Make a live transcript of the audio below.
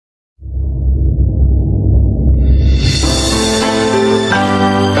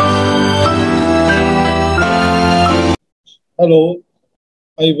Hello,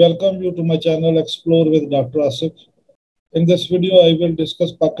 I welcome you to my channel Explore with Dr. Asif. In this video, I will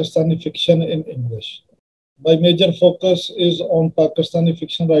discuss Pakistani fiction in English. My major focus is on Pakistani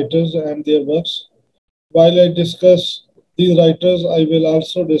fiction writers and their works. While I discuss these writers, I will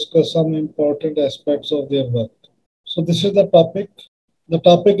also discuss some important aspects of their work. So, this is the topic. The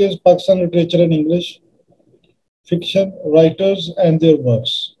topic is Pakistan literature in English, fiction, writers, and their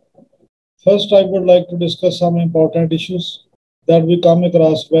works. First, I would like to discuss some important issues that we come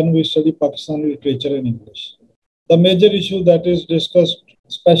across when we study Pakistani literature in English. The major issue that is discussed,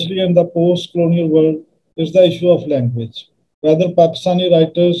 especially in the post colonial world, is the issue of language. Whether Pakistani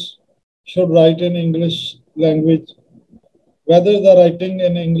writers should write in English language, whether the writing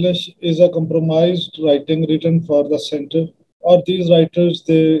in English is a compromised writing written for the center, or these writers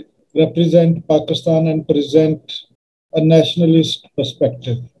they represent Pakistan and present a nationalist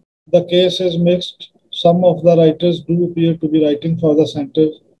perspective. The case is mixed. Some of the writers do appear to be writing for the center,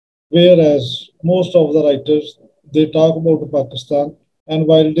 whereas most of the writers they talk about Pakistan, and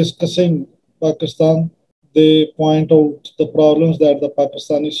while discussing Pakistan, they point out the problems that the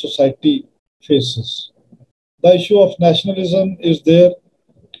Pakistani society faces. The issue of nationalism is there,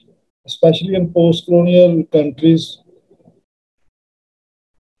 especially in post-colonial countries.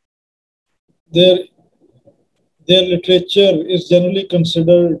 Their their literature is generally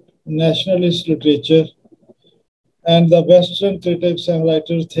considered nationalist literature, and the Western critics and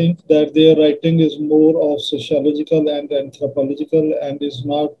writers think that their writing is more of sociological and anthropological and is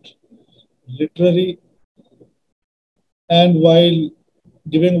not literary. And while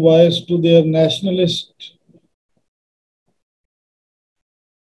giving voice to their nationalist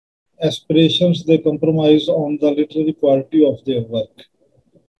aspirations, they compromise on the literary quality of their work.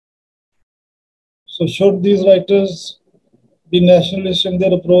 So, should these writers be nationalist in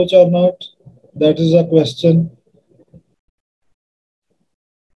their approach or not? That is a question.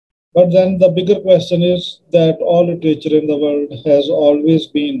 But then the bigger question is that all literature in the world has always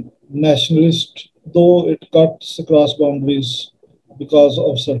been nationalist, though it cuts across boundaries because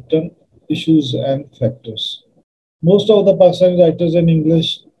of certain issues and factors. Most of the Pakistani writers in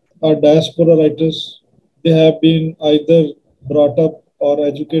English are diaspora writers. They have been either brought up or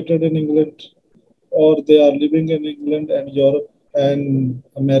educated in England, or they are living in England and Europe and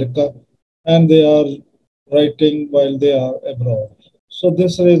America, and they are writing while they are abroad. So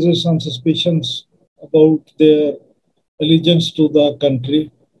this raises some suspicions about their allegiance to the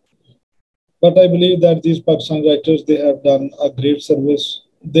country. But I believe that these Pakistan writers, they have done a great service.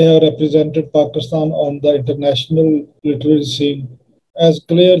 They have represented Pakistan on the international literary scene. As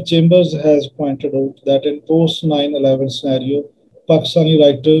Claire Chambers has pointed out, that in post 9/11 scenario, Pakistani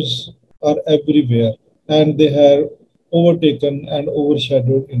writers are everywhere and they have overtaken and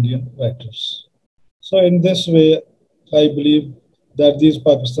overshadowed Indian writers. So in this way, I believe that these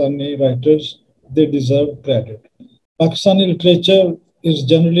Pakistani writers they deserve credit. Pakistani literature is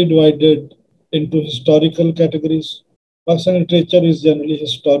generally divided into historical categories. Pakistani literature is generally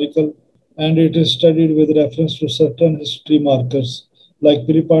historical and it is studied with reference to certain history markers like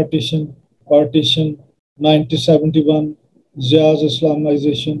pre-partition, partition, 1971, Zia's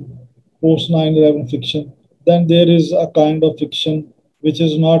Islamization, post 9/11 fiction. Then there is a kind of fiction which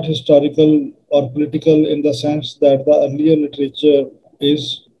is not historical or political in the sense that the earlier literature is.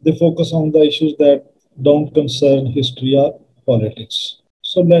 They focus on the issues that don't concern history or politics.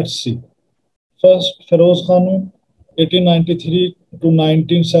 So let's see. First, Feroz Khan, 1893 to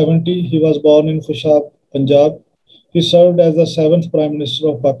 1970, he was born in Khushab, Punjab. He served as the seventh Prime Minister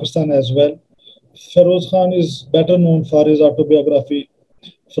of Pakistan as well. Feroz Khan is better known for his autobiography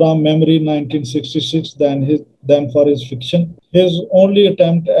From Memory 1966 than for his fiction. His only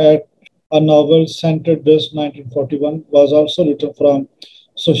attempt at a novel, Scented Dust 1941, was also written from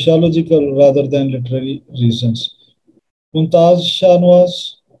sociological rather than literary reasons. Mumtaz Shahnawaz,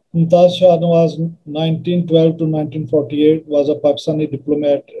 Mumtaz Shahnawaz 1912 to 1948 was a Pakistani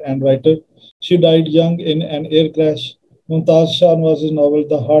diplomat and writer. She died young in an air crash. Mumtaz Shahnawaz's novel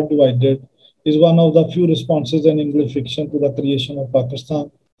The Heart Divided is one of the few responses in English fiction to the creation of Pakistan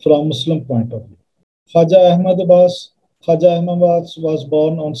from Muslim point of view. Khaja Ahmad Abbas. Khaja Ahmad Abbas was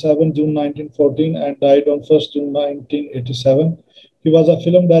born on 7 June 1914 and died on 1st June 1987. He was a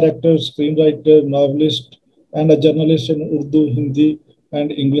film director, screenwriter, novelist, and a journalist in Urdu, Hindi,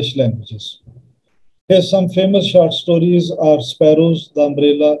 and English languages. His some famous short stories are Sparrows, The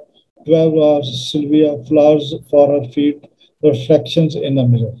Umbrella, 12 Hours, Sylvia, Flowers for Her Feet, Reflections in a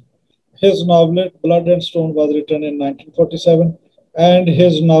Mirror. His novelette Blood and Stone was written in 1947, and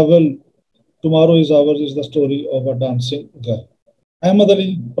his novel Tomorrow is Ours is the story of a dancing girl. Ahmad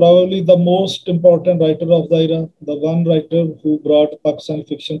Ali, probably the most important writer of the era, the one writer who brought Pakistani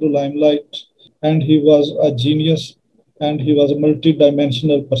fiction to limelight, and he was a genius and he was a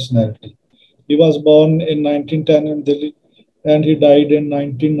multi-dimensional personality. He was born in 1910 in Delhi and he died in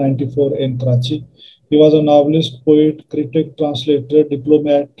 1994 in Karachi. He was a novelist, poet, critic, translator,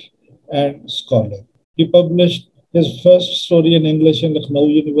 diplomat, and scholar. He published his first story in English in Lucknow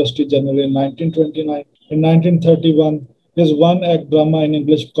University Journal in 1929. In 1931, his one-act drama in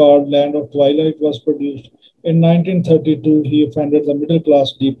English called Land of Twilight was produced. In 1932, he offended the middle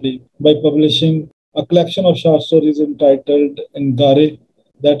class deeply by publishing a collection of short stories entitled Ngare,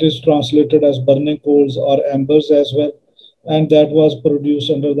 that is translated as Burning Coals or Embers as well, and that was produced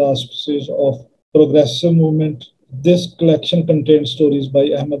under the auspices of Progressive Movement. This collection contains stories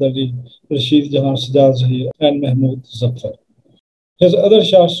by Ahmad Ali, Rashid Jahan Sajjad Zahir, and Mahmood Zafar. His other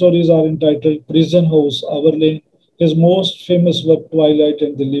short stories are entitled Prison House, Our Lane. His most famous work, Twilight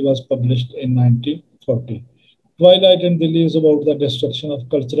in Delhi, was published in 1940. Twilight in Delhi is about the destruction of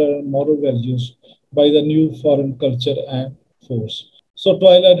cultural and moral values by the new foreign culture and force. So,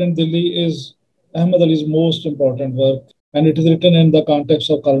 Twilight in Delhi is Ahmad Ali's most important work, and it is written in the context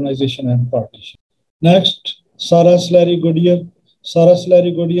of colonization and partition. Next, Sara Suleri Goodyear. Sara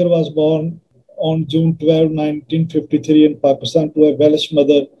Suleri Goodyear was born on June 12, 1953 in Pakistan to a Welsh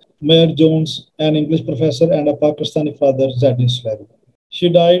mother, Mayor Jones, an English professor, and a Pakistani father, Zadie Suleri. She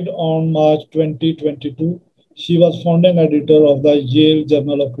died on March 2022. She was founding editor of the Yale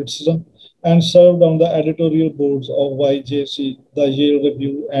Journal of Criticism and served on the editorial boards of YJC, the Yale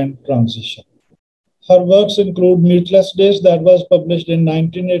Review, and Transition. Her works include Meatless Days, that was published in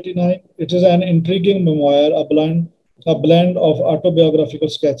 1989. It is an intriguing memoir, a blend of autobiographical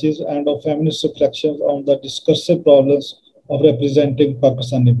sketches and of feminist reflections on the discursive problems of representing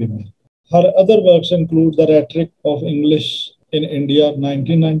Pakistani women. Her other works include The Rhetoric of English in India,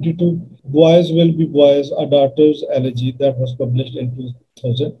 1992, Boys Will Be Boys, A Daughter's Elegy, that was published in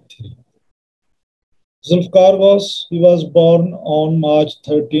 2003. Zulfikar he was born on March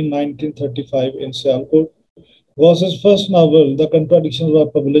 13, 1935 in Sialkot. His first novel, The Contradictions,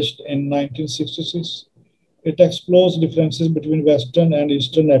 was published in 1966. It explores differences between Western and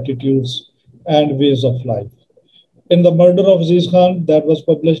Eastern attitudes and ways of life. In The Murder of Aziz Khan, that was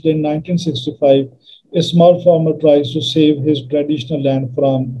published in 1965, a small farmer tries to save his traditional land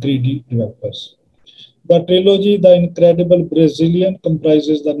from greedy developers. The trilogy, The Incredible Brazilian,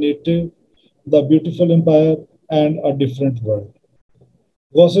 comprises The Native, The Beautiful Empire, and A Different World.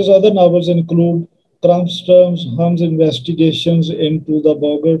 Gauss's other novels include Crumbstorm's Hum's investigations into the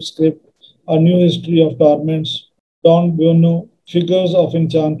Bogart script, A New History of Torments, Don Buono, Figures of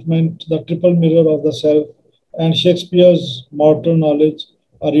Enchantment, The Triple Mirror of the Self, and Shakespeare's Mortal Knowledge,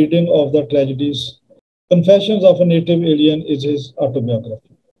 a reading of the tragedies. Confessions of a Native Alien is his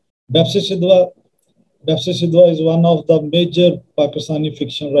autobiography. Bapsi Sidwa, Bapsi Sidwa is one of the major Pakistani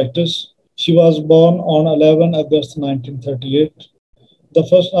fiction writers. She was born on 11 August 1938. The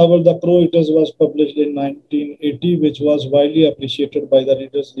first novel, The Crow Eaters, was published in 1980, which was widely appreciated by the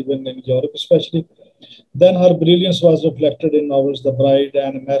readers living in Europe, especially. Then her brilliance was reflected in novels The Bride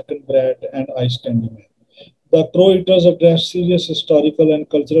and American Bread and Ice Candy Man. The Crow Eaters addressed serious historical and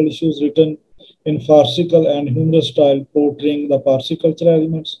cultural issues written in farcical and humorous style, portraying the Parsi cultural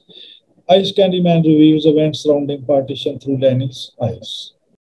elements. Ice Candy Man reveals events surrounding partition through Lenny's eyes.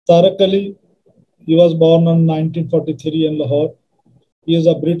 Tariq Ali, he was born in 1943 in Lahore. He is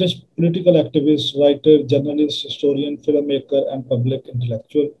a British political activist, writer, journalist, historian, filmmaker, and public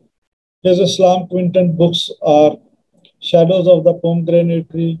intellectual. His Islam quintet books are Shadows of the Pomegranate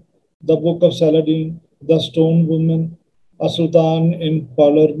Tree, The Book of Saladin, The Stone Woman, A Sultan in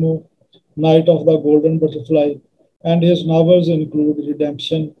Palermo, Night of the Golden Butterfly, and his novels include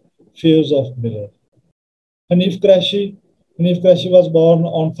Redemption, Fears of Miller. Hanif Qureshi. Hanif Qureshi was born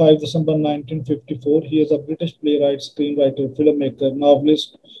on 5 December 1954. He is a British playwright, screenwriter, filmmaker,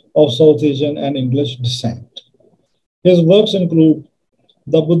 novelist of South Asian and English descent. His works include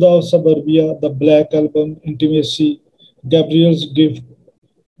The Buddha of Suburbia, The Black Album, Intimacy, Gabriel's Gift,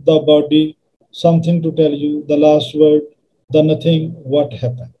 The Body, Something to Tell You, The Last Word, The Nothing, What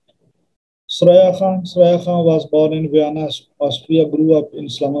Happened. Sorraya Khan. Sorraya Khan was born in Vienna, Austria, grew up in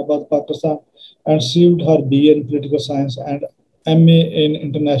Islamabad, Pakistan, and received her BA in Political Science and MA in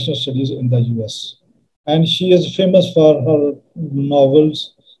International Studies in the US. And she is famous for her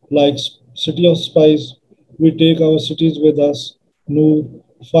novels like City of Spies, We Take Our Cities With Us, Noor,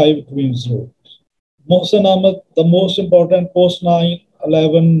 5 Queens Road. Mohsin Ahmad, the most important post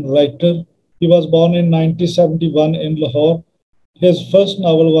 9/11 writer. He was born in 1971 in Lahore. His first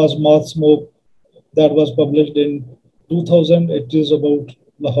novel was Moth Smoke, that was published in 2000, it is about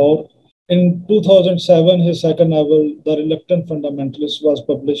Lahore. In 2007, his second novel, The Reluctant Fundamentalist, was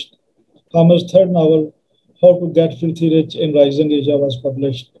published. Hamir's third novel, How to Get Filthy Rich in Rising Asia, was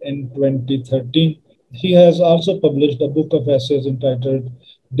published in 2013. He has also published a book of essays entitled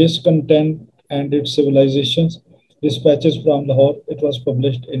Discontent and Its Civilizations, Dispatches from Lahore. It was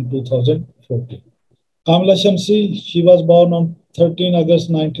published in 2014. Kamila Shamsie, she was born on 13 August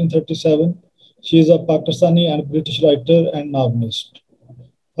 1937. She is a Pakistani and British writer and novelist.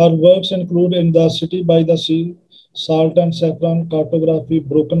 Her works include In the City by the Sea, Salt and Saffron, Cartography,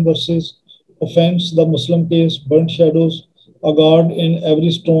 Broken Verses, Offense, The Muslim Case, Burnt Shadows, A God in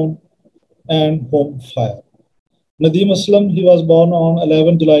Every Stone, and Home Fire. Nadeem Aslam, he was born on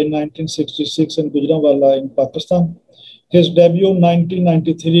 11 July 1966 in Gujranwala in Pakistan. His debut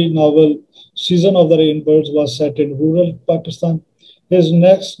 1993 novel Season of the Rainbirds was set in rural Pakistan. His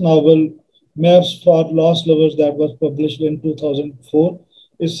next novel Maps for Lost Lovers that was published in 2004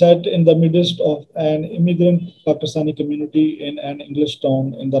 is set in the midst of an immigrant Pakistani community in an English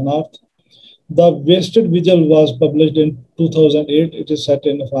town in the north. The Wasted Vigil was published in 2008. It is set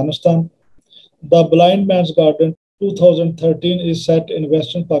in Afghanistan. The Blind Man's Garden 2013 is set in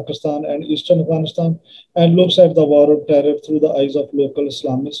western Pakistan and eastern Afghanistan and looks at the war on terror through the eyes of local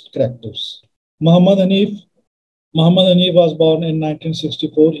Islamist characters. Muhammad Hanif. Muhammad Hanif was born in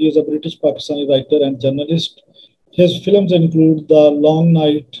 1964. He is a British Pakistani writer and journalist. His films include The Long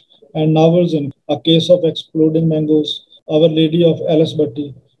Night and novels in A Case of Exploding Mangoes, Our Lady of Alice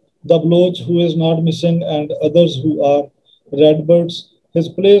Butty, The Bloch Who Is Not Missing, and Others Who Are Redbirds. His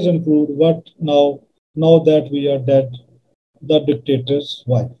plays include What Now That We Are Dead, The Dictator's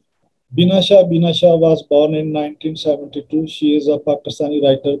Wife. Bina Shah was born in 1972. She is a Pakistani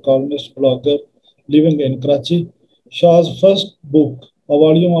writer, columnist, blogger living in Karachi. Shah's first book, a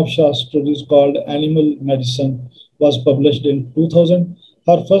volume of Shah stories called Animal Medicine, was published in 2000.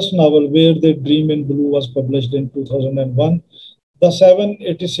 Her first novel, Where They Dream in Blue, was published in 2001. The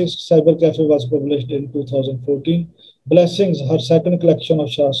 786 Cyber Cafe was published in 2014. Blessings, her second collection of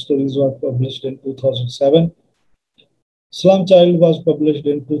Shah stories, was published in 2007. Slum Child was published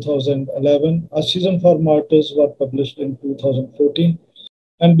in 2011. A Season for Martyrs was published in 2014.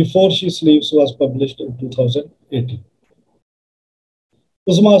 And Before She Sleeps was published in 2018.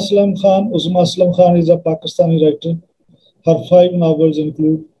 Uzma Aslam Khan is a Pakistani writer. Her 5 novels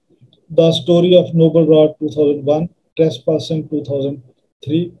include The Story of Noble Rod 2001, Trespassing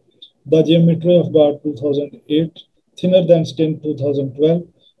 2003, The Geometry of God 2008, Thinner Than Skin 2012,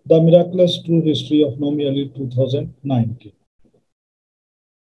 The Miraculous True History of Nomi Ali 2019.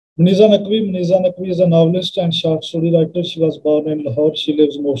 Muniza Naqvi is a novelist and short story writer. She was born in Lahore. She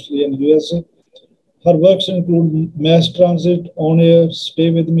lives mostly in USA. Her works include Mass Transit, On Air,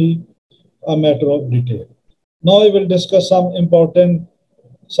 Stay With Me, A Matter of Detail. Now I will discuss some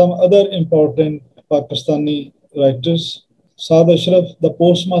other important Pakistani writers. Saad Ashraf, The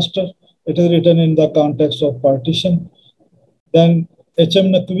Postmaster. It is written in the context of partition. Then H.M.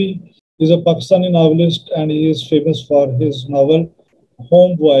 Naqvi is a Pakistani novelist and he is famous for his novel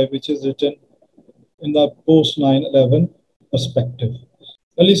Homeboy, which is written in the post 9/11 perspective.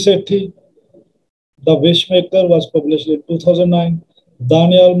 Ali Sethi, The Wishmaker, was published in 2009.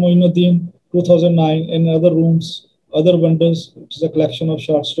 Daniel Moinuddin, 2009, In Other Rooms, Other Wonders, which is a collection of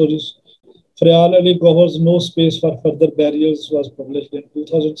short stories. Fayal Ali Gohar's No Space for Further Barriers was published in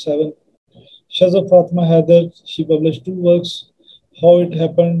 2007. Shazza Fatma Haider, she published 2 works, How It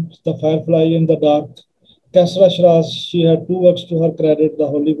Happened, The Firefly in the Dark. Kasra Shiraz, she had 2 works to her credit, The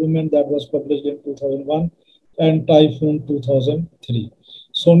Holy Woman, that was published in 2001, and Typhoon 2003.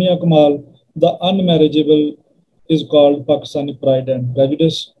 Sonia Kamal, The Unmarriageable, is called Pakistani Pride and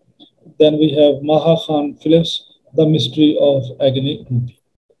Prejudice. Then we have Maha Khan Phillips, The Mystery of Agni Ruby.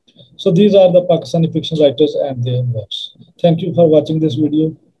 So these are the Pakistani fiction writers and their works. Thank you for watching this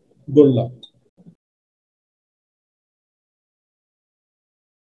video. Good luck.